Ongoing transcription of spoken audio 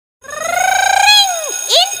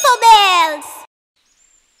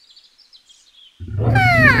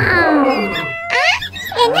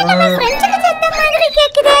நம்ம ஃப்ரெண்ட்ஸ்க்கு சத்தம் மாதிரி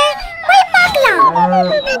கேக்குதே. போய் பார்க்கலாம்.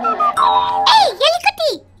 ஏய்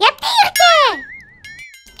எலிக்குட்டி, எப்படி இருக்க?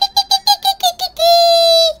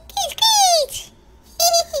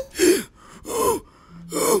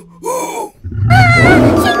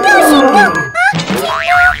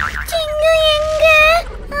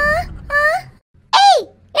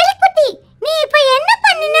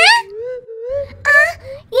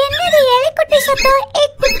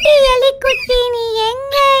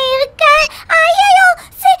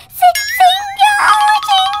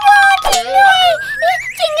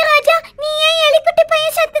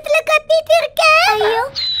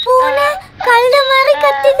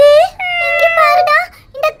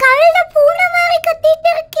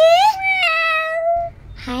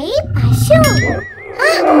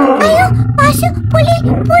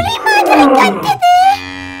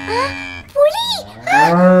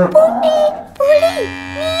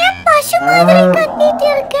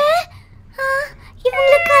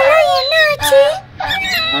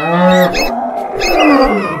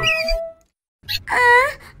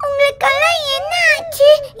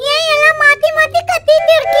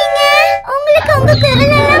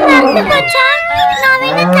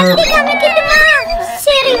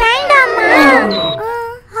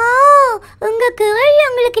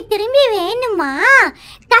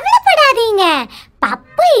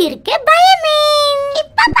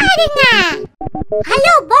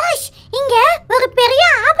 ஹலோ பாஸ், இங்க ஒரு பெரிய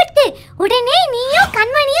ஆபத்து. உடனே நீயும்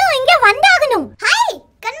கண்மணியும் இங்க வந்தாகணும். ஹாய்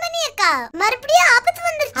கண்மணி அக்கா, மறுபடியும் ஆபத்து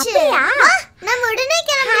வந்துருச்சு. நம்ம உடனே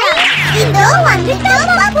கிளம்பலாம். இதோ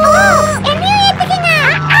வந்துட்டோம் பாப்பு. என்னையும் ஏத்துக்கங்க.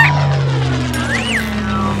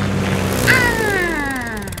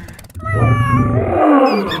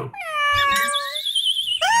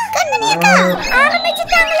 கண்மணி அக்கா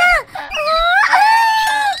ஆரம்பிச்சிட்டாங்களா?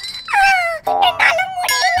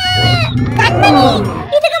 கண்மணி,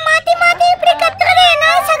 இதுக்கு மாத்தி மாத்தி இப்படி கத்துறத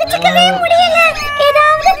என்னால சகிச்சுக்கவே முடியல.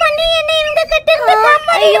 ஏதாவது பண்ணி என்ன இவங்க கிட்ட இருந்து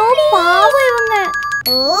காப்பாத்து. ஐயோ பாவம் இவங்க.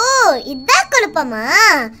 ஓ, இதான் குழப்பமா?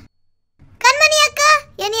 கண்மணி அக்கா,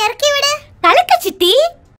 என்னை இறக்கி விடு. தலக்க சிட்டி.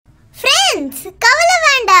 ஃப்ரெண்ட்ஸ், கவலை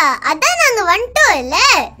வேண்டாம். அதான் நாங்க வந்துட்டோம் இல்ல.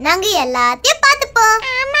 நாங்க எல்லாத்தையும் பாத்துப்போம்.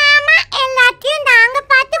 ஆமா ஆமா, எல்லாத்தையும் நாங்க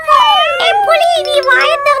பாத்துப்போம். ஏய் புலி, நீ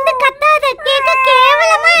வாயை திறந்து கத்தாத. கேக்க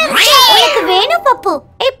கேவலமா இருக்கு. எனக்கு வேணும் பப்பு.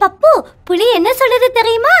 ஏய் பப்பு, புலி என்ன சொல்லுது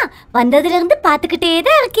தெரியுமா? வந்ததுல இருந்து பாத்துக்கிட்டே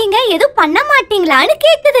தான் இருக்கீங்க, எதுவும் பண்ண மாட்டீங்களான்னு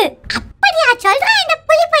கேக்குது. அப்படியா சொல்றான் இந்த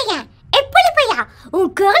புலி பையன்? ஏய் புலி பையா,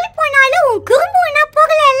 உன் குரல் போனாலும் உன் குறும்பு ஒண்ணா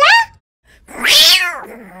போகலல்ல?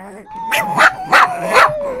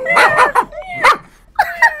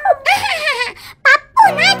 பப்பு,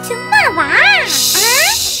 நான் சும்மா வா.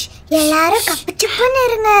 எல்லாரும் கப்பு சுப்புன்னு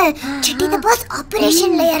இருங்க. City the pass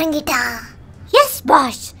ஆபரேஷன்ல இறங்கிட்டா. S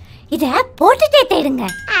pass, இத போட்டுட்டே தேடுங்க.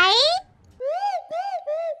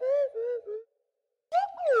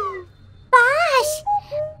 பாஸ்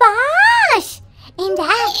பாஸ், இந்த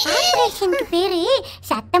ஆபரேஷனுக்கு பேரு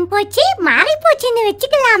சத்தம் போச்சு மாறி போச்சுன்னு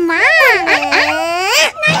வெச்சுக்கலாமா?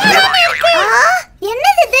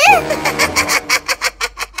 என்னது இது?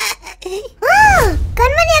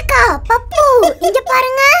 கண்மணி அக்கா, பப்பு இங்க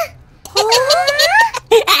பாருங்க.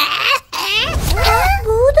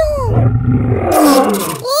 பூதம்.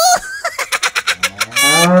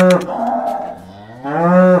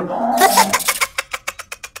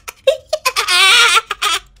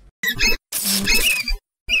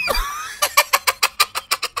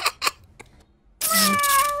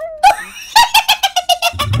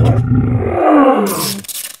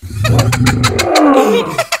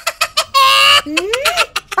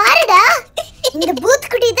 பாருடா, இந்த பூத்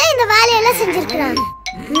குட்டி தான் இந்த வேலையெல்லாம் செஞ்சிருக்கான்.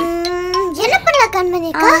 என்ன பண்ணல கண்மணி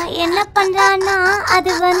அக்கா? என்ன பண்றானா,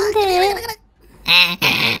 அது வந்து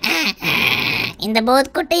இந்த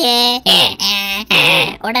பூத் குட்டியே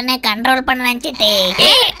உடனே கண்ட்ரோல் பண்ணலாம் சிட்டி.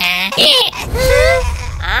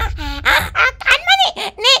 கண்மணி,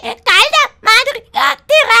 நீ கழுத மாதிரி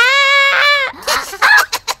கத்துறா.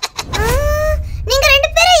 நீங்க ரெண்டு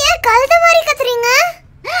பேரும் ஏன் கழுத மாதிரி கத்துறீங்க?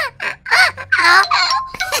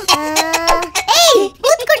 ஏய்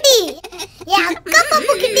பூத்குட்டி, என் அக்கா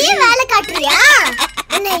பப்பு கிட்டயே வேலை காட்டுறியா?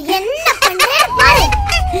 என்ன என்ன பண்றேன் பாரு.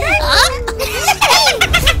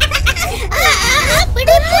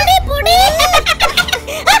 புடி புடி புடி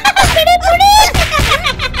புடி புடி.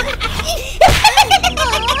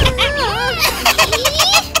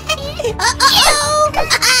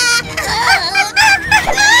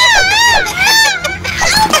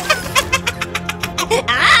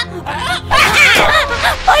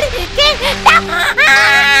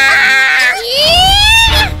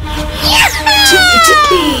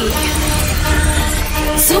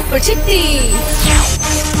 Super Chitti.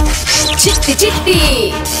 Chitti Chitti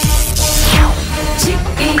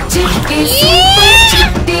Chitti Chitti super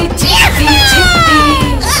Chitti Chitti Chitti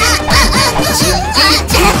Chitti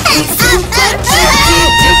Chitti super Chitti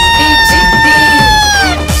Chitti Chitti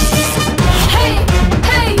Hey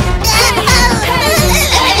hey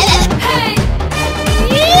hey hey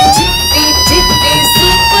Chitti Chitti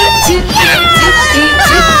super Chitti Chitti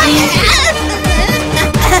Chitti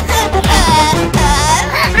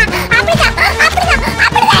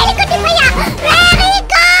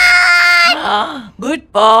Good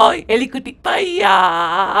boy, எலிக்குட்டி பையா.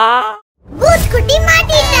 Good குட்டி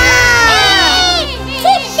மாட்டிட்டா.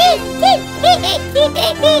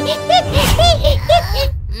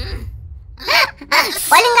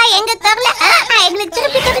 ஒழுங்கா எங்க தெருல எங்களுக்கு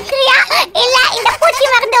திருப்பி கொடுக்கறியா இல்ல இந்த பூச்சி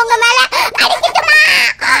மருந்து உங்க மேல அடிக்கட்டுமா?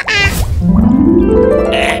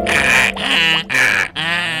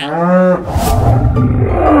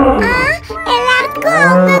 எல்லாருக்கும்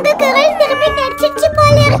உங்க குரல் திருப்பி நடிச்சிச்சு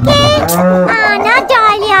போல இருக்கே. ஆனா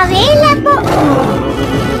ஜாலியாவே இல்ல போ.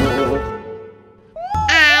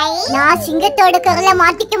 நான் சிங்கத்தோட குரலை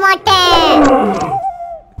மாத்திக்க மாட்டேன்.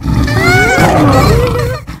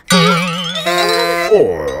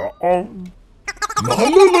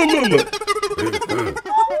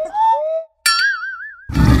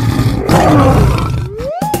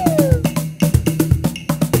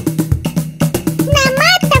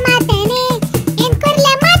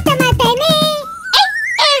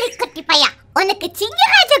 உனக்கு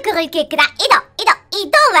சிங்கராஜ குரல் கேக்குதா? இதோ இதோ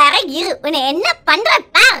இதோ வேற இரு, உன்னை என்ன பண்ற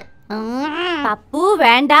பார். பப்பு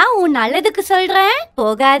வேண்டாம், உன் நல்லதுக்கு சொல்றேன்,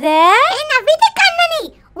 போகாத. என்ன விடு கண்மணி,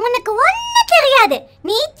 உனக்கு ஒண்ணும் தெரியாது.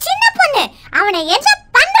 நீ சின்ன பொண்ணு, அவனை என்ன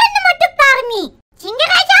பண்றன்னு மட்டும் பாரு. நீ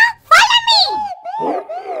சிங்கராஜா follow me.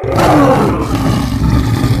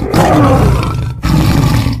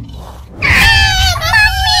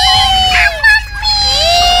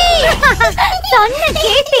 சொன்ன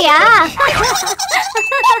கேட்டியா?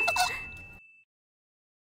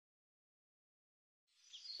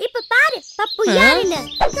 இப்ப பாரு பப்பு யாருன்னு.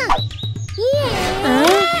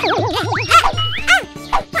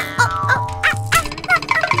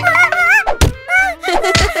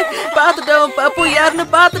 பாத்துட்டோம், பப்பு யாருன்னு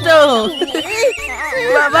பாத்துட்டோம்.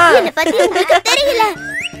 வா வா. என்ன பத்தி உங்களுக்கு தெரியல.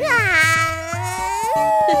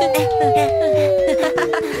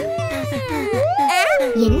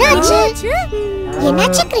 என்னாச்சு?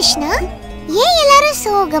 என்னாச்சு கிருஷ்ணா? ஏன் எல்லாரும்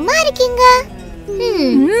சோகமா இருக்கீங்க?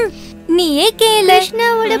 நீயே கேளு.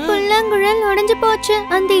 கிருஷ்ணாவோட புல்லாங்குழல் உடைஞ்சு போச்சு.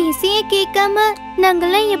 அந்த இசையை கேட்காம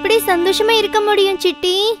நாங்கெல்லாம் எப்படி சந்தோஷமா இருக்க முடியும்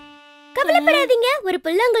சிட்டி? கவலைப்படாதீங்க, ஒரு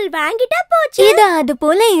புல்லாங்குழல் வாங்கிட்டா போச்சு. இது அது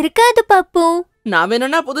போல இருக்காது பப்பு. நான்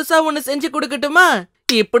வேணும்னா புதுசா ஒண்ணு செஞ்சு கொடுக்கட்டுமா?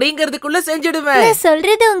 இப்படிங்கிறதுக்குள்ள செஞ்சிடுவேன். நான்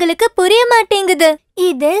சொல்றது உங்களுக்கு புரிய மாட்டேங்குது.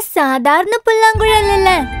 இது சாதாரண புல்லாங்குழல் இல்ல.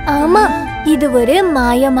 ஆமா, இது ஒரு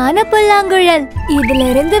மாயமான புல்லாங்குழல். இதுல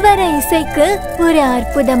இருந்து வர இசைக்கு ஒரு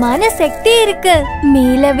அற்புதமான சக்தி இருக்கு.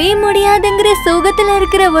 மீளவே முடியாதுங்கிற சோகத்துல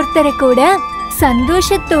இருக்கிற ஒருத்தரை கூட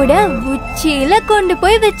சந்தோஷத்தோட உச்சியில கொண்டு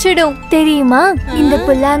போய் வச்சிடும். தெரியுமா? இந்த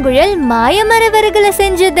புல்லாங்குழல் மாயமரவர்களை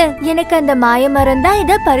செஞ்சது. எனக்கு அந்த மாயமரம் தான்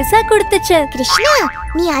இத பரிசா கொடுத்துச்சு. கிருஷ்ணா,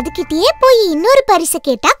 நீ அதுக்கிட்டயே போய் இன்னொரு பரிசு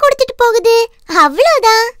கேட்டா கொடுத்துட்டு போகுது,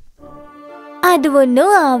 அவ்வளவுதான். அது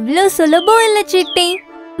ஒண்ணும் அவ்வளோ சுலபம் இல்ல சிட்டி.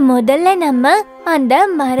 முதல்ல நம்ம அந்த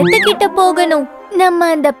மரத்துக்கிட்ட போகணும். நம்ம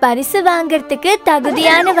அந்த பரிசு வாங்கறதுக்கு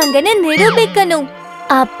தகுதியானவங்கன்னு நிரூபிக்கணும்.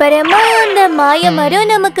 அப்புறமா அந்த மாயமரம்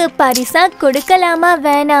நமக்கு பரிசா கொடுக்கலாமா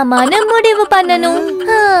வேணாமான்னு முடிவு பண்ணணும்.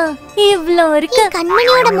 இவ்ளோ இருக்கு.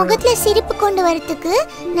 கண்மணியோட முகத்துல சிரிப்பு கொண்டு வரதுக்கு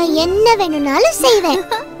நான் என்ன வேணும்னாலும் செய்வேன்.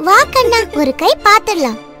 வா கண்ணா, ஒரு கை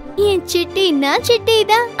பாத்துடலாம். என் சிட்டின்னா சிட்டி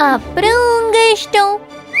தான். அப்புறம் உங்க இஷ்டம்.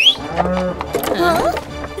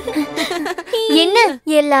 என்ன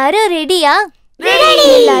எல்லாரும் ரெடியா?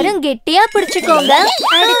 எல்லாரும் கெட்டியா பிடிச்சுக்கோங்க.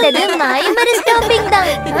 அடுத்தது மாயமர ஸ்டாம்பிங் தான்.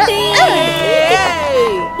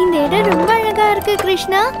 இந்த இடம் ரொம்ப அழகா இருக்கு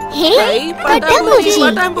கிருஷ்ணா. பட்டாம்பூச்சி.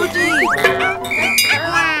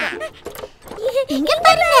 எங்க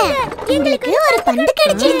பாருங்க, எங்களுக்கு ஒரு பந்து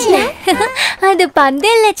கிடைச்சிருச்சு. அது பந்து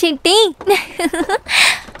இல்ல சிட்டி,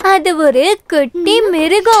 அது ஒரு குட்டி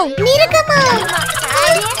மிருகம். மிருகமா?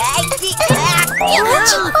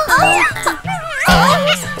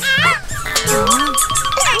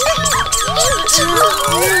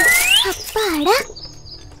 அப்பாடா.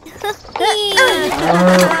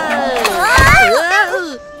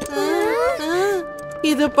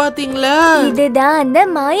 இத பாத்தீங்களா? இதுதான் அந்த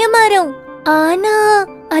மாயமரம். ஆனா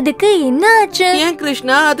அதுக்கு என்ன ஆச்சு? ஏன்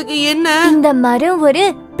கிருஷ்ணா, அதுக்கு என்ன? இந்த மரம் ஒரு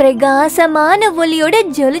பிரகாசமான ஒளியோட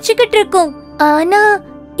ஜொலிச்சுக்கிட்டு இருக்கும். ஆனா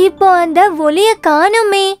இப்போ அந்த ஒளிய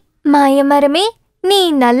காணுமே. மாயமரமே, நீ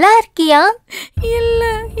நல்லா இருக்கியா? இல்ல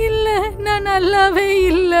இல்ல நான் நல்லாவே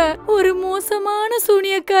இல்ல. ஒரு மோசமான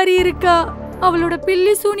சூனியக்காரி இருக்கா. அவளோட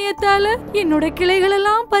பில்லி சூனியத்தால என்னோட கிளைகள்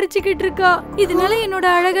எல்லாம் பறிச்சுக்கிட்டு இருக்கா. இதனால என்னோட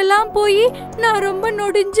அழகெல்லாம் போய் நான் ரொம்ப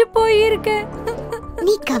நொடிஞ்சு போயிருக்கேன்.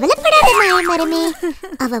 நீ கவலைப்படாத மாயமரமே,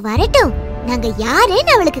 அவ வரட்டும். நாங்க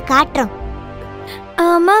யாருன்னு அவளுக்கு காட்டுறோம்.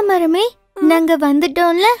 ஆமா மரமே, நாங்க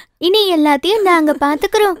வந்துட்டோம்ல. இனி எல்லாத்தையும் நாங்க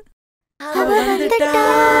பாத்துக்கிறோம்.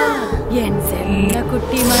 என் செல்ல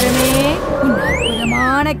குட்டி மரமே, உன்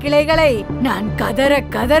அற்புதமான கிளைகளை நான் கதற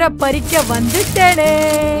கதற பறிக்க வந்துட்டேனே.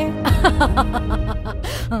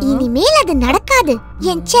 இனிமேல் அது நடக்காது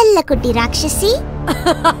என் செல்ல குட்டி ராட்சசி.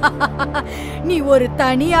 நீ ஒரு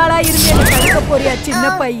தனியாளா இருந்து என்ன தடுக்க போறியா சின்ன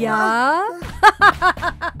பையா?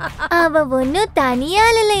 அவ ஒன்னும்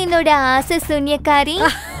தனியால இல்ல என்னோட ஆசை சூன்யக்காரி.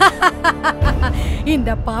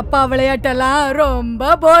 இந்த பாப்பா விளையாட்டெல்லாம்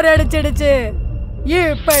ரொம்ப போர் அடிச்சிடுச்சு.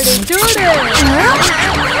 இப்படி சூடு.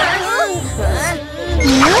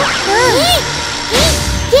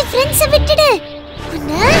 என் ஃப்ரெண்ட்ஸை விட்டுடு.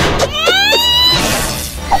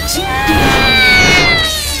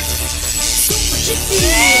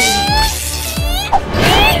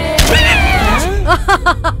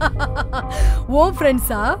 ஓ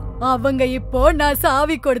ஃப்ரெண்ட்ஸா? அவங்க இப்போ நான்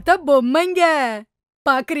சாவி கொடுத்த பொம்மைங்க.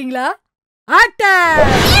 பாக்குறீங்களா?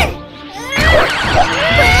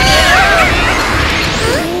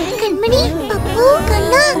 கண்மணி, பப்பு,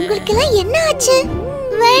 கண்ணா, உங்களுக்கு எல்லாம் என்ன ஆச்சு?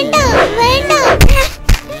 வேண்டாம் வேண்டாம்.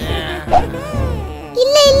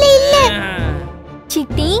 இல்ல இல்ல இல்ல.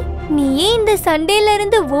 சிட்டி, நீயே இந்த சண்டையில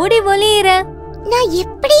இருந்து ஓடி ஒளியிற. நான்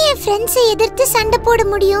எப்படி என் ஃப்ரெண்ட்ஸை எதிர்த்து சண்டை போட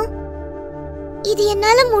முடியும்? இது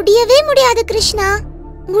என்னால முடியவே முடியாது கிருஷ்ணா,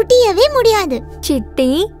 முடியவே முடியாது.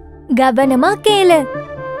 சிட்டி, கவனமா கேளு.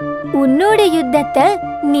 உன்னோட யுத்தத்தை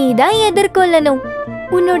நீதான் எதிர்கொள்ளணும்.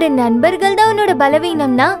 உன்னோட நண்பர்கள் தான் உன்னோட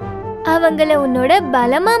பலவீனம்னா அவங்கள உன்னோட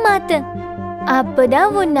பலமா மாத்து.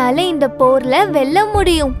 அப்பதான் உன்னால இந்த போர்ல வெல்ல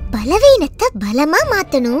முடியும். பலவீனத்தை பலமா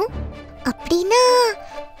மாத்தணும் அப்படின்னா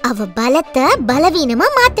அவ பலத்தை பலவீனமா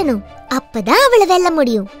மாத்தணும். அப்பதான் அவளை வெல்ல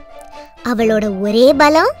முடியும். அவளோட ஒரே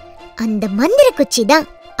பலம் அந்த மந்திர குச்சி தான்.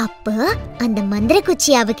 அப்ப அந்த மந்திர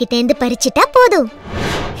குச்சி அவகிட்ட இருந்து பறிச்சிட்டா போதும்.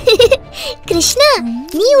 கிருஷ்ணா,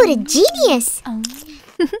 நீ ஒரு ஜீனியஸ்.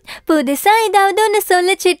 புதுசா ஏதாவது ஒன்னு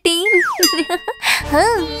சொல்லு சிட்டி.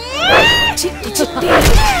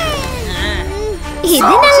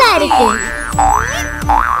 இது நல்லா இருக்கு.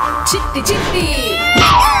 சிட்டி சிட்டி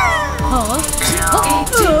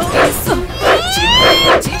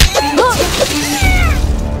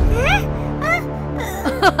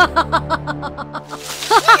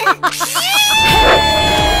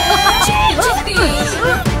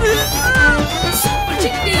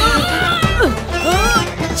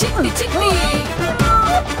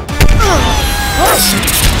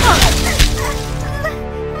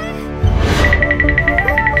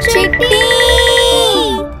சிட்டி,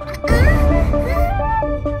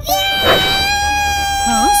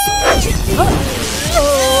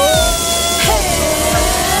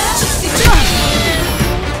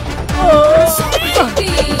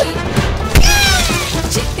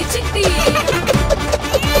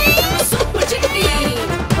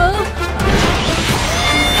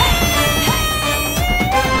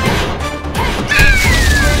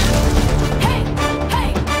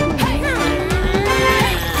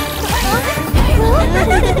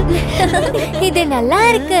 இது நல்லா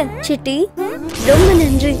இருக்கு. சிட்டி, ரொம்ப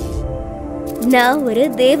நன்றி. நான் ஒரு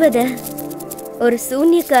தேவதை, ஒரு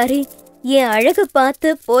சூன்யக்காரி. என் அழக பார்த்து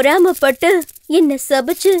பொறாமப்பட்டு என்ன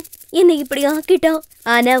சபிச்சு என்னை இப்படி ஆக்கிட்டான்.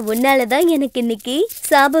 ஆனா உன்னாலதான் எனக்கு இன்னைக்கு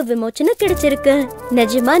சாப விமோச்சனை கிடைச்சிருக்கு.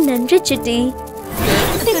 நிஜமா நன்றி சிட்டி.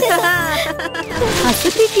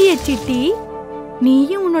 அசத்திட்டிய சிட்டி,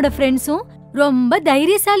 நீயும் உன்னோட ஃப்ரெண்ட்ஸும் ரொம்ப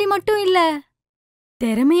தைரியசாலி மட்டும் இல்ல,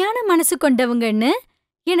 திறமையான மனசு கொண்டவங்கன்னு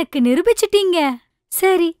எனக்கு நிரூபிச்சிட்டீங்க.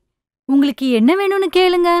 சரி, உங்களுக்கு என்ன வேணும்னு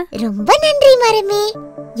கேளுங்க. ரொம்ப நன்றி மரமே.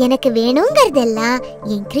 எனக்கு வேணுங்கிறதெல்லாம்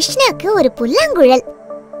என் கிருஷ்ணாக்கு ஒரு புல்லாங்குழல்,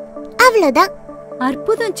 அவ்வளவுதான்.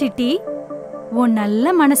 அற்புதம் சிட்டி, உன்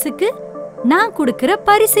நல்ல மனசுக்கு நான் கொடுக்கிற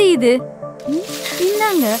பரிசு இது.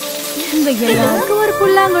 இந்தாங்க, உங்க எல்லாருக்கும் ஒரு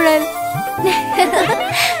புல்லாங்குழல்.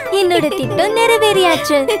 என்னோட திட்டம்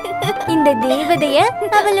நிறைவேறியாச்சு. இந்த தேவதைய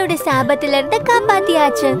அவளோட சாபத்துல இருந்து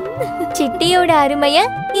காப்பாத்தியாச்சு. சிட்டியோட அருமைய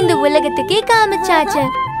இந்த உலகத்துக்கே காமிச்சாச்சு.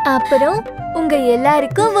 அப்புறம் உங்க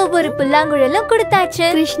எல்லாருக்கும் ஒவ்வொரு புல்லாங்குழலும் கொடுத்தாச்சு.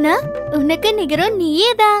 கிருஷ்ணா, உனக்கு நிகரம்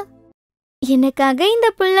நீயேதான். எனக்காக இந்த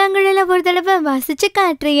புல்லாங்குழல ஒரு தடவை வாசிச்சு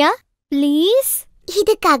காட்டுறியா ப்ளீஸ்?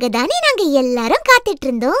 இதுக்காக தானே நாங்க எல்லாரும் காத்துட்டு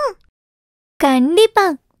இருந்தோம். கண்டிப்பா,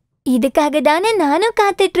 இதுக்காக தானே நானும்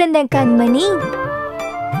காத்துட்டு இருந்தேன் கண்மணி.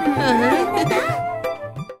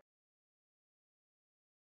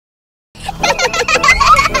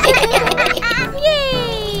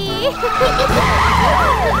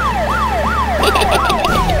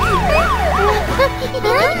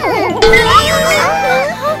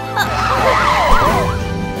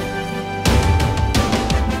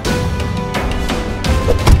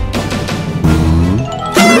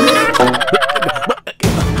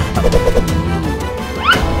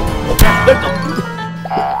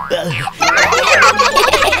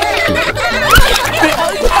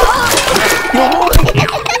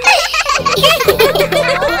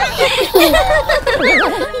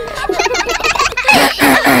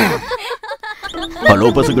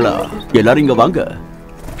 ஹலோ பசங்களா, எல்லாரும் இங்க வாங்க.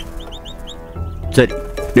 சரி,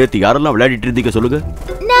 நேத்து யாரெல்லாம் விளையாடிட்டு இருந்தீங்க சொல்லுங்க.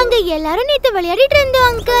 நாங்க எல்லாரும் நேத்து விளையாடிட்டு இருந்தோம்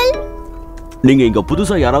அங்கிள். நீங்க இங்க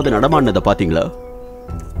புதுசா யாராவது நடமாடினதை பாத்தீங்களா?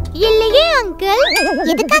 இல்லையே அங்கிள்.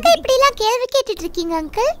 எதுக்காக இப்படி எல்லாம் கேள்வி கேட்டுட்டு இருக்கீங்க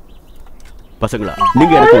அங்கிள்? பசங்களா,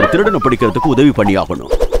 நீங்க எனக்கு ஒரு திருடனை பிடிக்கிறதுக்கு உதவி பண்ணி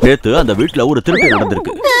ஆகணும். நேத்து அந்த வீட்டுல ஒரு திருட்டு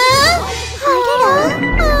நடந்திருக்கு.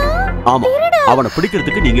 ஆமா, அவனை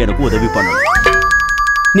பிடிக்கிறதுக்கு நீங்க எனக்கு உதவி பண்ணணும்.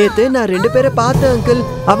 நேத்து நான் 2 பேரை பார்த்தேன் அங்கிள்.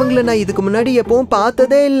 அவங்கள நான் இதுக்கு முன்னாடி எப்பவும்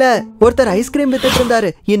பார்த்ததே இல்ல. ஒருத்தர் ஐஸ்கிரீம் வித்துட்டு இருந்தாரு,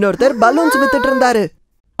 இன்னொருத்தர் பலூன்ஸ் வித்துட்டு இருந்தாரு.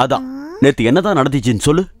 அதான், நேத்து என்னதான் நடந்துச்சுன்னு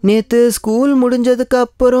சொல்லு. நேத்து ஸ்கூல் முடிஞ்சதுக்கு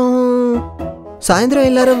அப்புறம் சாயந்தரம்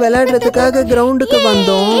எல்லாரும் விளையாடுறதுக்காக கிரவுண்டுக்கு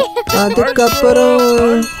வந்தோம். அதுக்கப்புறம்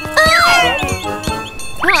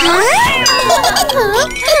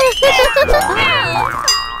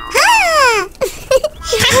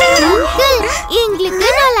எங்களுக்கு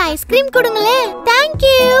 4 ஐஸ்கிரீம் கொடுங்களே. Thank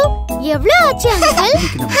you. எவ்வளவு ஆச்சு அங்கிள்?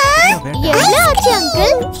 எவ்வளவு ஆச்சு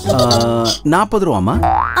அங்கிள்? 40 ரூபாமா?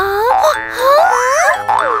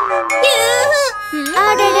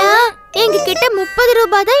 அடடா, எங்க கிட்ட 30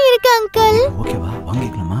 ரூபாய் தான் இருக்கு அங்கிள். ஓகேவா,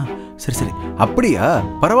 வாங்கிக்கலாமா? சரி சரி, அப்படியா?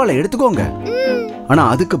 பரவாயில்ல, எடுத்துக்கோங்க. ஆனா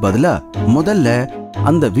அதுக்கு பதிலா முதல்ல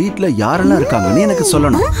அந்த வீட்ல யாரெல்லாம் இருக்காங்கன்னு எனக்கு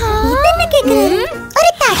சொல்லணும். என்ன கேக்குறாரு?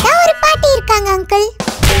 ஒரு தாத்தா ஒரு பாட்டி இருக்காங்க அங்கிள்.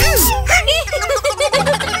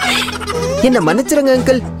 என்ன மன்னிச்சிருங்க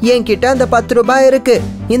அங்கிள், என்கிட்ட அந்த 10 ரூபாய் இருக்கு.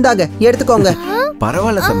 இந்தாங்க, எடுத்துக்கோங்க.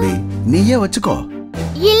 பரவாயில்ல தம்பி, நீயே வச்சுக்கோ.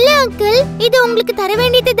 இல்ல அங்கிள், இது உங்களுக்கு தர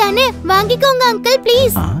வேண்டியது தானே. வாங்கிக்கோங்க அங்கிள்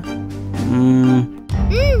ப்ளீஸ்.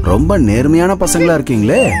 ரொம்ப நேர்மையான பசங்களா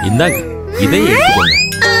இருக்கீங்களே. இந்தாங்க, இதை எடுத்துக்கோங்க.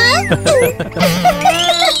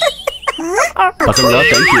 பசங்களா,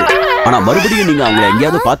 தேங்க்யூ. ஆனா மறுபடியும் நீங்க அவங்களை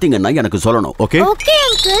எங்கேயாவது பாத்தீங்கன்னா எனக்கு சொல்லணும். ஓகே? Okay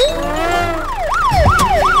uncle.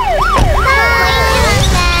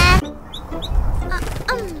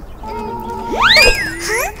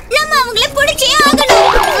 நம்ம அவங்கள புடிச்சே ஆகணும்.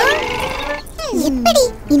 எப்படி?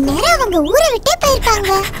 இந்நேரம் அவங்க ஊரை விட்டே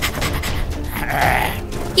போயிருக்காங்க.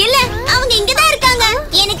 இல்ல, அவங்க இங்க தான் இருக்காங்க.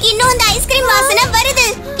 எனக்கு இன்னும் அந்த ஐஸ்கிரீம் வாசனை வருது.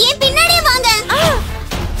 ஏன் பின்னாடியே வாங்க.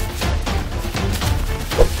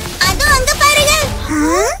 அதோ அங்க பாருங்க.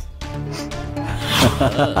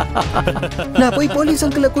 நான் போய் போலீஸ்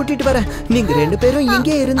அங்கிளை கூட்டிட்டு வரேன். நீங்க 2 பேரும்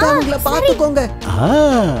இங்கே இருந்து அவங்கள பாத்துக்கோங்க.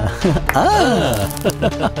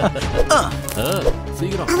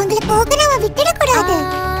 அவங்கள போக நாம விட்டுட கூடாது.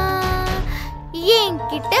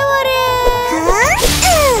 என்கிட்ட ஒரு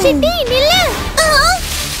சிட்டி நில்லு.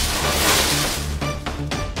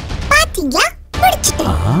 பாத்தீங்களா,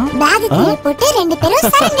 பிடிச்சிட்டேன். பேக்குக்குள்ள போட்டு 2 பேரும்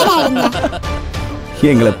சரண்டர் ஆடுங்க.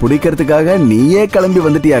 எங்களை பிடிக்கிறதுக்காக நீயே கிளம்பி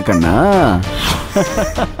வந்துட்டியா கண்ணா?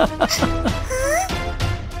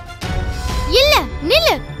 இல்ல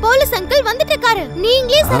நில்லு, போலீஸ் அங்கிள் வந்துட்டு இருக்காரு.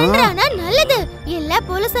 நீங்களே சரண்டர் ஆனா நல்லது. இல்ல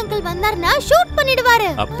போலீஸ் அங்கிள் வந்தாருன்னா ஷூட் பண்ணிடுவாரு.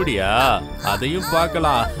 அப்படியா? அதையும்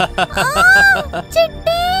பார்க்கலாம்.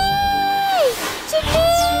 City city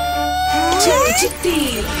city city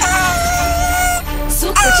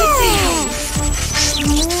super city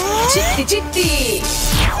city city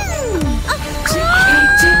city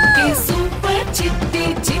city super city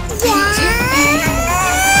city city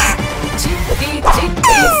city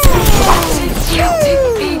city super city city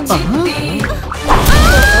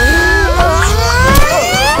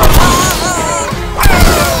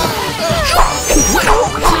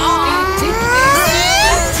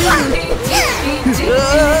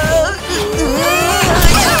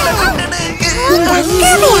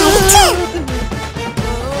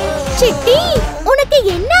city city, உனக்கு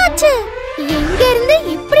என்ன ஆச்சு? எங்க இருந்து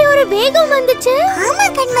இப்படி ஒரு வேகம் வந்துச்சு? ஆமா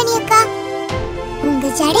கண்மணி அக்கா, உங்க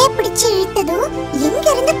ஜடைய பிடிச்சு இழுத்ததும் எங்க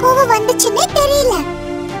இருந்து கோவம் வந்துச்சுன்னே தெரியல.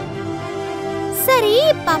 சரி,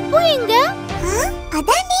 பப்பு எங்க?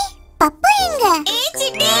 அதானே, பப்பு எங்க? ஏய்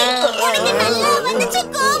சிட்டி, உனக்கு நல்லா வந்துச்சு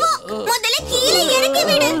கோவம். முதல்ல கீழே இறக்கி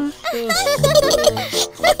விடு.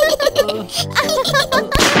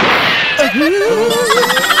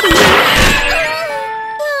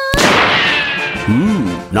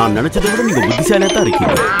 நான் நினைச்சதை விட நீங்க புத்திசாலியா தான்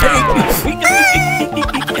இருக்கீங்க.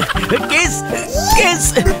 Case case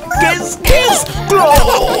case case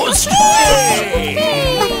close.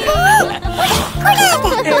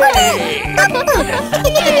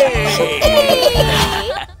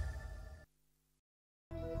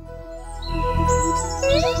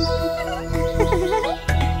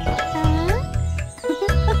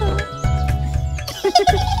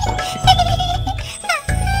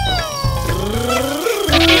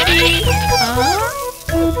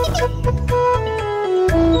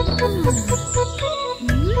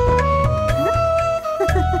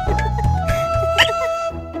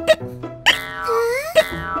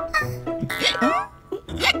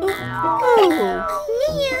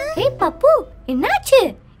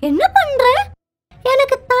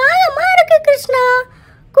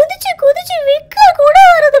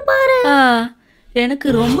 எனக்கு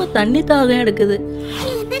ரொம்ப தண்ணி தாகம் எடுக்குது.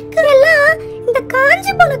 எனக்கு எல்லாம் இந்த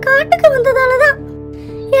காஞ்சி போன காட்டுக்கு வந்ததாலதான்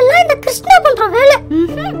எல்லாம் இந்த கிருஷ்ணா பண்ற வேலை.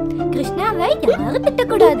 கிருஷ்ணாவை யாரும்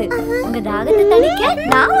திட்டக்கூடாது. உங்க தாகத்தை தணிக்க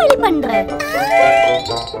நான் வழி பண்றேன்.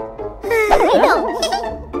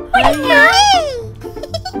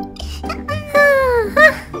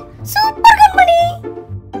 சூப்பர் கண்மணி.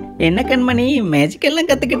 என்ன கண்மணி, மேஜிக் எல்லாம்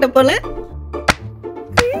கத்துக்கிட்ட போல.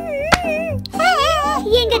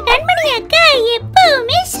 எங்க கண்மணி அக்கா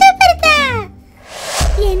எப்பவுமே சூப்பர் தான்.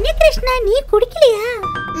 என்ன கிருஷ்ணா நீ குடிக்கலையா?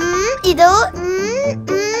 இதோ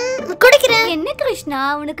குடிக்கிறேன். என்ன கிருஷ்ணா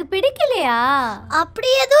உனக்கு பிடிக்கலையா? அப்படி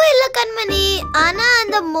எதுவும் இல்ல கண்மணி. ஆனா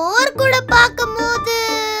அந்த மோர் கூட பாக்கும்போது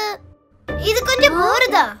இது கொஞ்சம்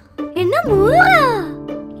மோருதா. என்ன மோரா?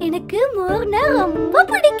 எனக்கு மோர்னா ரொம்ப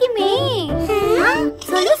பிடிக்குமே.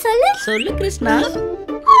 சொல்லு சொல்லு சொல்லு கிருஷ்ணா.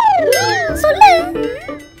 சொல்லு.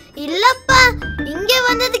 இல்லப்பா, இங்க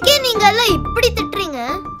வந்ததுக்கே நீங்க எல்லாம் இப்படி திட்டுறீங்க.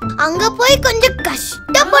 அங்க போய் கொஞ்சம்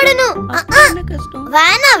கஷ்டப்படணும்.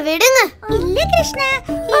 வேணா விடுங்க. இல்ல கிருஷ்ணா,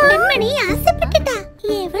 என் கண்மணி ஆசைப்பட்டுட்டா.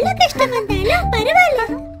 எவ்வளவு கஷ்டம் வந்தாலும் பரவாயில்ல.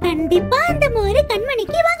 கண்டிப்பா அந்த மோரை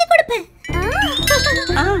கண்மணிக்கு வாங்கி கொடுப்பேன்.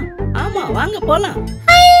 ஆமா வாங்க போலாம்.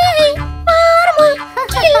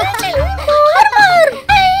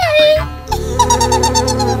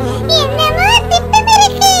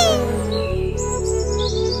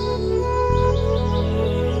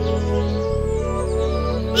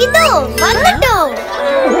 இதோ வந்துட்டோம்.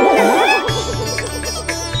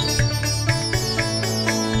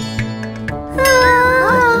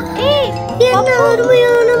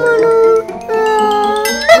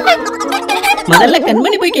 முதல்ல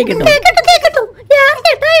கண்மணி போய் கேட்கட்டும். கேட்கட்டும். யார்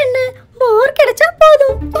கேட்டா என்ன? மோர் கிடைச்சா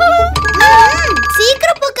போதும்.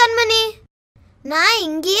 சீக்கிரம் போ கண்மணி. நான்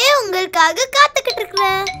இங்கேயே உங்களுக்காக காத்துக்கிட்டு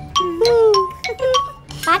இருக்கிறேன்.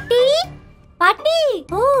 பாட்டி பாட்டி.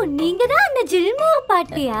 ஓ, நீங்க தான் அந்த ஜில்மோர்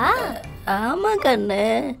பாட்டியா? ஆமா கண்ணு,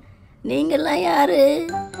 நீங்கெல்லாம் யாரு?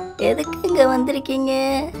 எதுக்கு இங்க வந்திருக்கீங்க?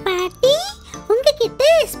 பாட்டி, உங்ககிட்ட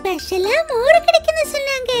ஸ்பெஷலா மோர் கிடைக்குன்னு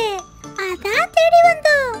சொன்னாங்க. அதான் தேடி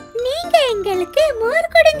வந்தோம். நீங்க எங்களுக்கு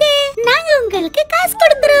மோர் கொடுங்க, நாங்க உங்களுக்கு காசு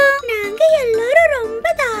கொடுக்குறோம். நாங்க எல்லாரும் ரொம்ப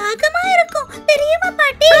தாகமா இருக்கோம். தெரியுமா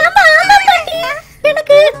பாட்டி? ஆமா ஆமா பாட்டி.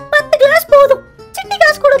 எனக்கு 10 கிளாஸ் போதும். சிட்டி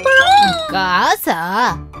காசு கொடுப்பா. காசா?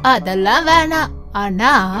 அதெல்லாம் வேணாம்.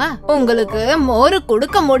 ஆனா உங்களுக்கு மோர்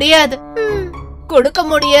கொடுக்க முடியாது.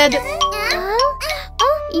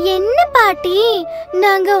 என்ன பாட்டி,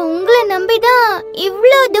 நாங்க உங்களை நம்பிதான்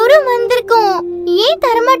இவ்ளோ தூரம் வந்திருக்கோம். ஏன்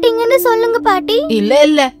தரமாட்டீங்கன்னு சொல்லுங்க பாட்டி.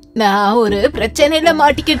 இல்ல நான் ஒரு பிரச்சனையில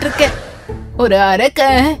மாட்டிக்கிட்டு இருக்கேன். ஒரு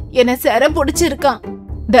அரக்கன் என்ன சர புடிச்சிருக்கான்.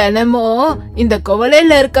 தினமும் இந்த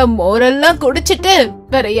குவளையில இருக்க மோரெல்லாம் குடிச்சிட்டு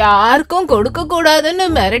வேற யாருக்கும் கொடுக்க கூடாதுன்னு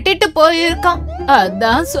மிரட்டிட்டு போயிருக்கான்.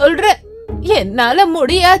 அதான் சொல்றேன், என்னால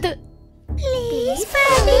முடியாது.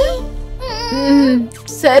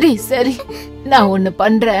 சரி சரி, நான் ஒண்ணு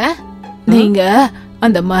பண்றேன். நீங்க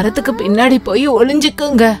அந்த மரத்துக்கு பின்னாடி போய்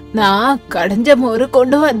ஒளிஞ்சுக்குங்க. நான் கடைஞ்ச மோரு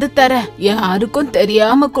கொண்டு வந்து தரேன். யாருக்கும்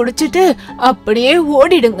தெரியாம குடிச்சிட்டு அப்படியே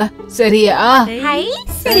ஓடிடுங்க. சரியா?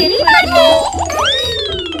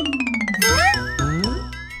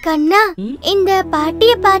 கண்ணா, இந்த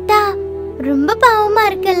பாட்டிய பார்த்தா ரொம்ப பாவமா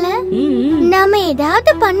இருக்குல்ல. நாம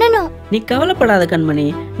ஏதாவது பண்ணணும். நீ கவலைப்படாத கண்மணி,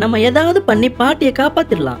 நம்ம ஏதாவது பண்ணி பாட்டியை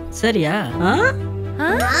காப்பாத்திடலாம். சரியா?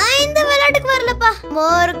 நான் இந்த விளையாட்டுக்கு வரலப்பா.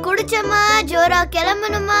 மோர் குடிச்சமா ஜோரா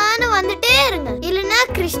கிளம்பணுமான்னு வந்துட்டே இருங்க. இல்லனா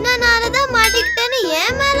கிருஷ்ணனாலதான் மாட்டிக்கிட்டேன்னு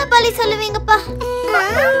என் மேல பழி சொல்லுவீங்கப்பா.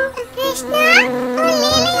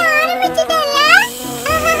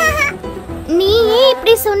 நீ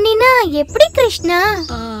இப்படி சொன்னினா எப்படி கிருஷ்ணா?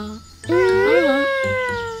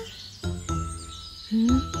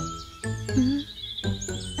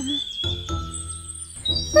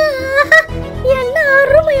 என்ன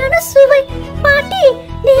அருமையான சுவை பாட்டி.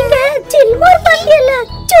 நீங்க சில்மோர் பாட்டி இல்ல,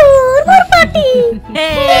 சோர்மோர் பாட்டி.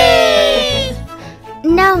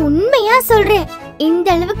 நான் உண்மையா சொல்றேன், இந்த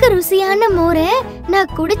அளவுக்கு ருசியான மோரை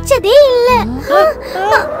நான் குடிச்சதே இல்ல.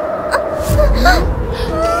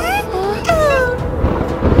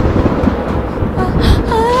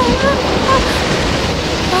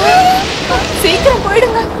 சீக்கிரம்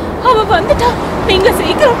போயிடுங்க, அவ வந்துட்டா. நீங்க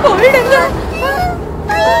சீக்கிரம் போயிடுங்க.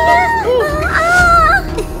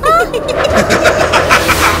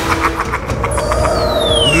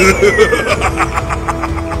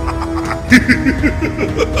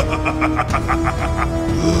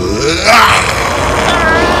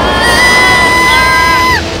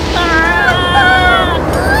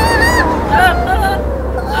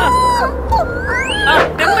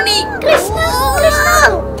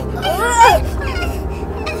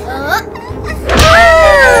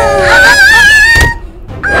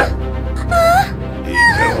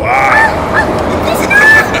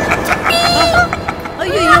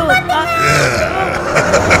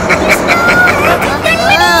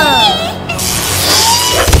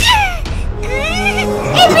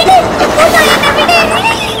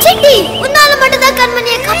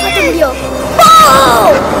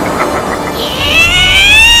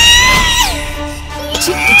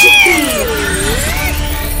 Chitti.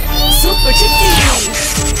 Super Chitti.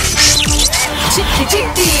 Chitti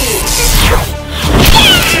Chitti.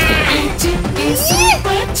 Chitti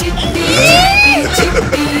Super Chitti.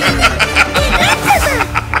 Chitti.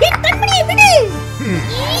 கண்மணி விடு.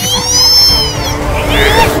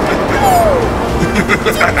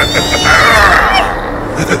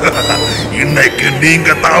 இன்னைக்கு நீங்க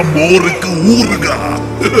தான் மோருக்கு ஊருகா.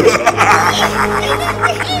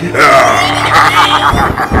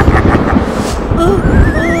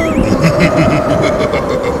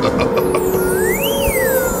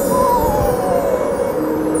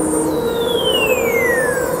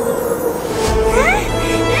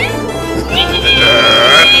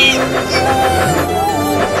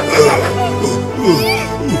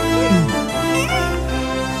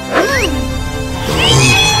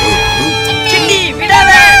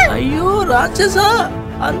 ஐயோ ராட்சசா,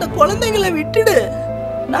 அந்த குழந்தைகளை விட்டுடு.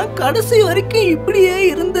 நான் கடைசி வரைக்கும் இப்படியே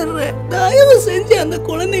இருந்துடுறேன். தயவு செஞ்சு அந்த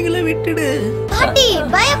குழந்தைகளை விட்டுடு. பாட்டி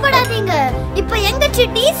பயப்படாதீங்க. இப்ப எங்க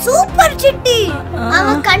சிட்டி சூப்பர் சிட்டி.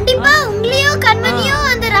 அவன் கண்டிப்பா உங்களையும் கண்மணியும்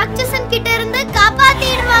அந்த ராட்சசன் கிட்ட இருந்து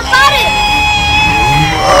காப்பாத்திடுவான் பாரு.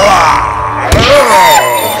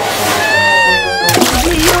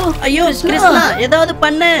 ஐயோ ஐயோ கிருஷ்ணா, ஏதாவது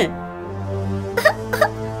பண்ணு.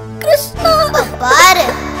 கிருஷ்ணா பாரு.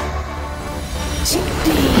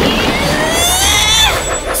 Chitti.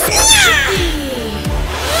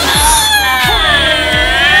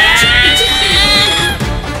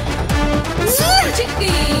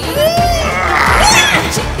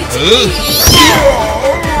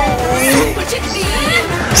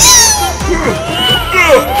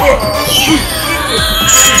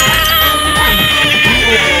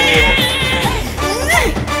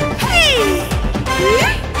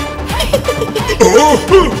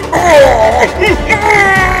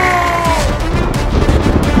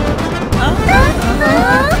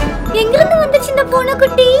 எங்கிருந்து வந்துச்சு இந்த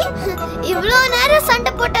பூனைக்குட்டி? இவ்ளோ நேரம்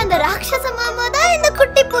சண்டை போட்ட அந்த ராட்சச மாமா தான் இந்த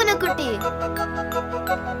குட்டி பூனைக்குட்டி.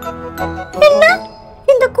 என்ன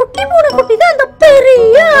இந்த குட்டி பூனைக்குட்டி தான் அந்த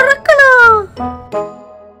பெரிய அரக்கனா?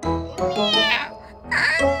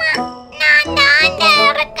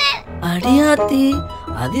 அடியாத்தி,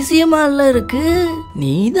 அதிசயமா இல்ல இருக்கு.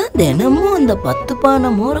 நீதான் தினமும் அந்த 10 பானை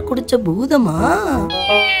மோர குடிச்ச பூதமா?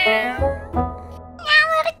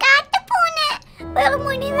 ஒரு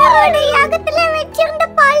முனிவரோட யாகத்துல வச்சிருந்த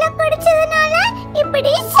பாலை குடிச்சதுனால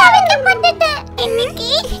இப்படி சபிக்கப்பட்டுட்டேன். இன்னைக்கு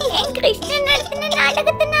என் கிருஷ்ணன் நடத்தின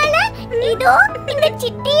நாடகத்தினால இதோ இந்த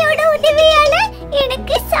சிட்டியோட உதவியால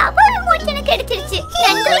எனக்கு சாப விமோசனம் கிடைச்சிருச்சு.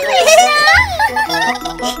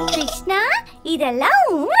 கிருஷ்ணா, இதெல்லாம்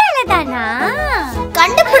உங்களாலதானா?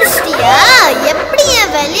 கண்டுபிடிச்சிட்டியா? எப்படி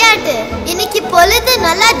என் விளையாட்டு? இன்னைக்கு பொழுது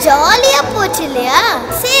நல்லா ஜாலியா போச்சு இல்லையா?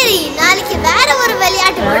 சரி, நாளைக்கு வேற ஒரு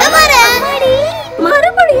விளையாட்டு கூட வரேன்.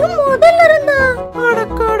 மறுபடியும் முதல்ல இருந்தா? அட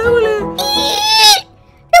கடவுளே,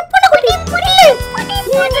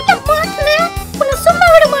 சும்மா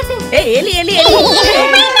விட மாட்டேன்.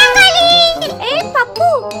 ஏய் பப்பு,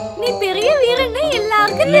 நீ பெரிய வீரன்னு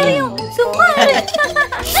எல்லாருக்கும் தெரியும். சும்மா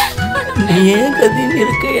நீ ஏன் கதின்னு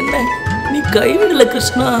இருக்க? என்ன நீ கைவிடல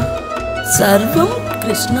கிருஷ்ணா. சர்வம்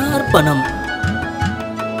கிருஷ்ணார்ப்பணம்.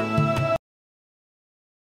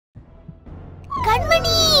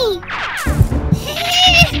 கண்மணி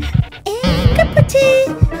எங்க போச்சு?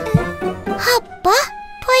 அப்பா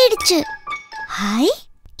போயிடுச்சு. ஹாய்,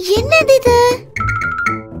 என்னது இது?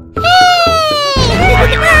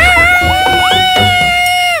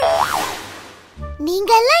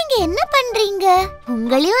 நீங்க எல்லாம் இங்க என்ன பண்றீங்க?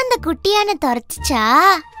 உங்களையும் அந்த குட்டியான துரத்துச்சா?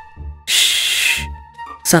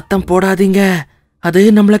 சத்தம் போடாதீங்க, அது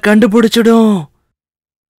நம்மள கண்டுபிடிச்சிடும்.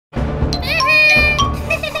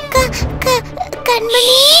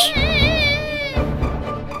 கண்மணி,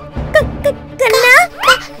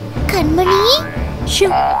 கண்மணி,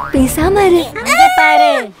 பேசாம இரு. அங்க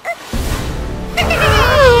பாரு.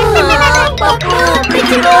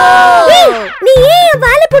 நீ ஏன்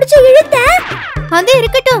வாலை பிடிச்சு இழுத்த? அது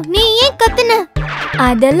இருக்கட்டும், நீ ஏன் கத்துன?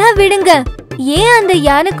 அதெல்லாம் விடுங்க. ஏன் அந்த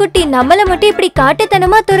யானைக்குட்டி நம்மள மட்டும் இப்படி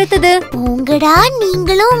காட்டுத்தனமா துரத்துது? உங்கடா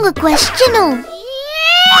நீங்களும் உங்க குவெஸ்சனும்.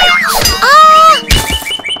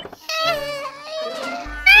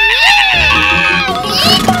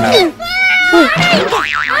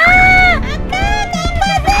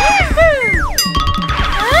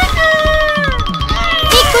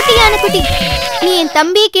 குட்டி யானைக்குட்டி, நீ என்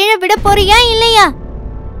தம்பியை கீழே விட போறியா இல்லையா?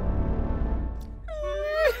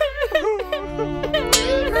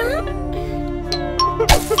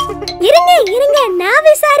 இருங்க இருங்க, நான்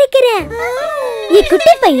விசாரிக்கிறேன்.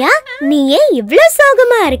 குட்டி பையா, நீ ஏன் இவ்ளோ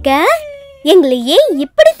சோகமா இருக்க? எங்களை ஏன்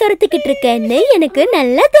இப்படி துரத்துக்கிட்டு இருக்கன்னு எனக்கு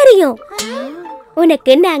நல்லா தெரியும்.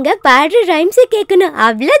 உனக்கு நாங்க பாடுற ரைம்ஸ் கேட்கணும்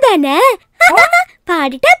அவ்வளவுதானே?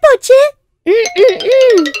 பாடிட்டா போச்சு.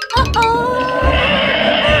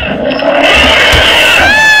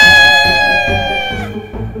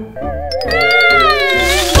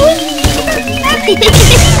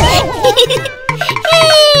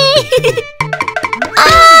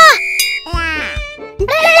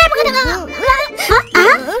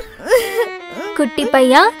 குட்டி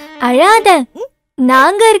பையா அழாத,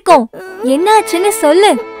 நாங்க இருக்கோம். என்னாச்சுன்னு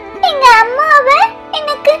சொல்லு. எங்க அம்மாவை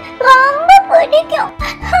எனக்கு ரொம்ப பிடிக்கும்.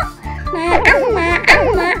 அம்மா அம்மா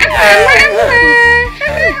அம்மா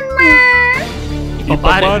அம்மா.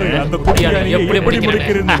 பாரு அந்த குட்டியானை எப்படி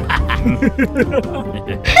முடிக்கிறது.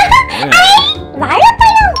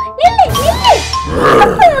 வாழைப்பழம் நில்லு நில்லு.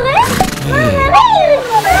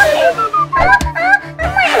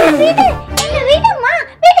 வீடுமா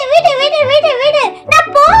வீடு வீடு வீடு வீடு வீடு.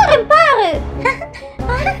 நான் போறேன் பாரு.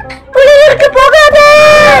 புலியூருக்கு போகாத.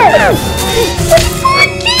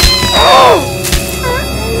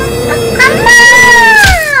 அம்மா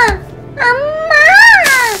அம்மா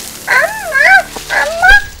அம்மா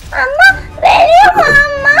அம்மா அம்மா வெளியே வா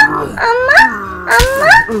அம்மா அம்மா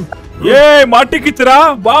அம்மா. ஏய் மாட்டிக்கிச்சுடா,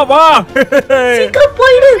 வா வா. சீக்கிரம்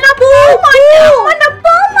போயிடு. நான் போக மாட்டேன். நான்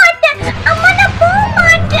போக மாட்டேன். அம்மா நான் போக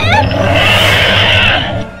மாட்டேன்.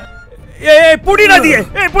 ஏய் புடிடாதீங்க.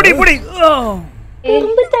 ஏய் புடி புடி.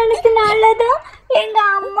 எறும்பு தனத்தினாலதான் எங்க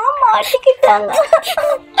அம்மா மாட்டிக்கிட்டாங்க.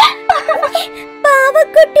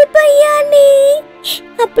 பாவக்குட்டி பையா நீ.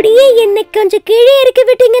 அப்படியே என்னை கொஞ்சம் கீழே இறக்கி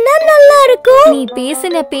விட்டீங்கன்னா நல்லா இருக்கும். நீ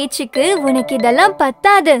பேசின பேச்சுக்கு உனக்கு இதெல்லாம்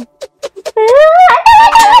பத்தாது.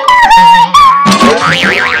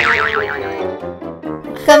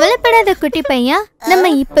 கவலைப்படாத குட்டி பையா, நம்ம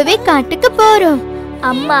இப்பவே காட்டுக்கு போறோம்.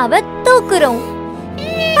 அம்மாவை தூக்குறோம்.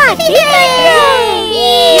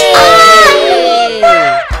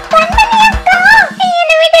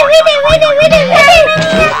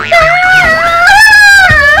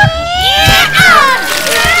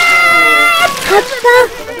 அப்பா,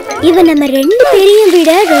 இவன் நம்ம ரெண்டு பேரையும்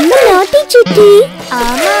விட ரொம்ப நாட்டி சிட்டி.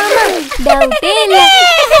 ஆமா ஆமா, டவுட்டே இல்ல.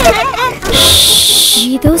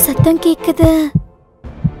 ஏதோ சத்தம் கேக்குது.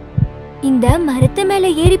 இந்த மரத்து மேல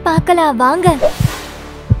ஏறி பார்க்கலாம் வாங்க.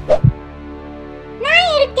 நான்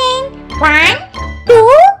இருக்கேன். 1 2.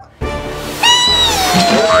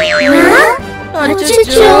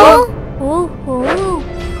 அச்சச்சோ. ஓஹோ,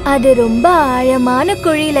 அது ரொம்ப ஆழமான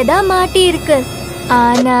குழியில தான் மாட்டி இருக்கு.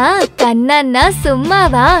 ஆனா கண்ணன்னா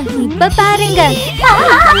சும்மாவா? இப்ப பாருங்க.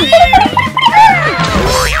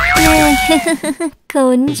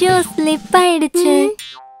 கொஞ்சம் ஸ்லிப் ஆயிடுச்சு.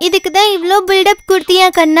 இதுக்கு தான் இவ்ளோ பில்டப் கொடுத்தியா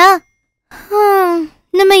கண்ணா?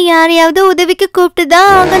 நம்ம யாரையாவது உதவிக்கு கூப்பிட்டு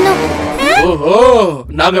தான் ஆகணும். ஓஹோ,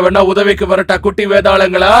 நாங்க வேணா உதவிக்கு வரட்டா குட்டி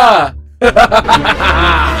வேதாளங்களா?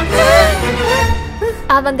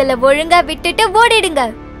 அவங்கள ஒழுங்கா விட்டுட்டு ஓடிடுங்க.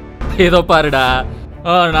 ஏதோ பாருடா,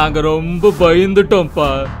 நாங்க ரொம்ப பயந்துட்டோம்ப்பா.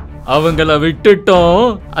 அவங்கள விட்டுட்டோம்,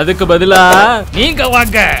 அதுக்கு பதிலா நீங்க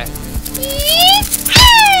வாங்க.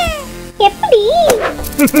 எப்படி?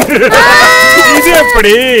 இது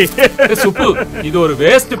எப்படி? சுப்பு, இது ஒரு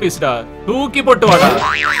வேஸ்ட் பீஸ்டா. தூக்கி போட்டு வாடா.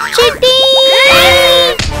 City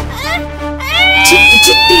city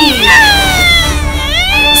city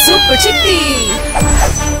super city.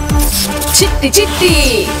 City city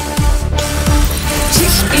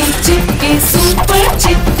city city super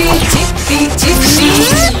city. City city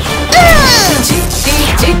city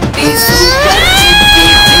city super city.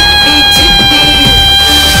 City city.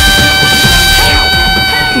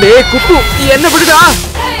 டேய் குப்பு, என்ன விடுடா.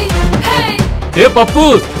 ஏய் பப்பு,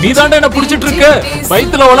 நீ தாண்டா என்ன புடிச்சிட்டு இருக்க.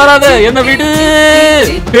 வயித்துல வளராத, என்ன விடு.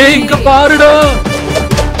 ஏய் இங்க பாருடா.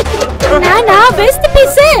 நானா பெஸ்ட்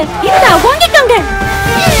பீஸ். இந்த வாங்கிக்கோங்க.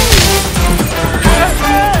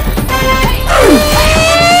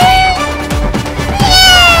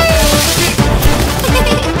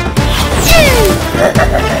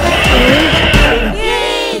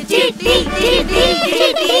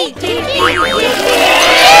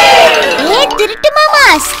 திருட்டு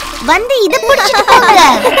மாமாஸ் வந்து இத புடிச்சிட்டு போங்க.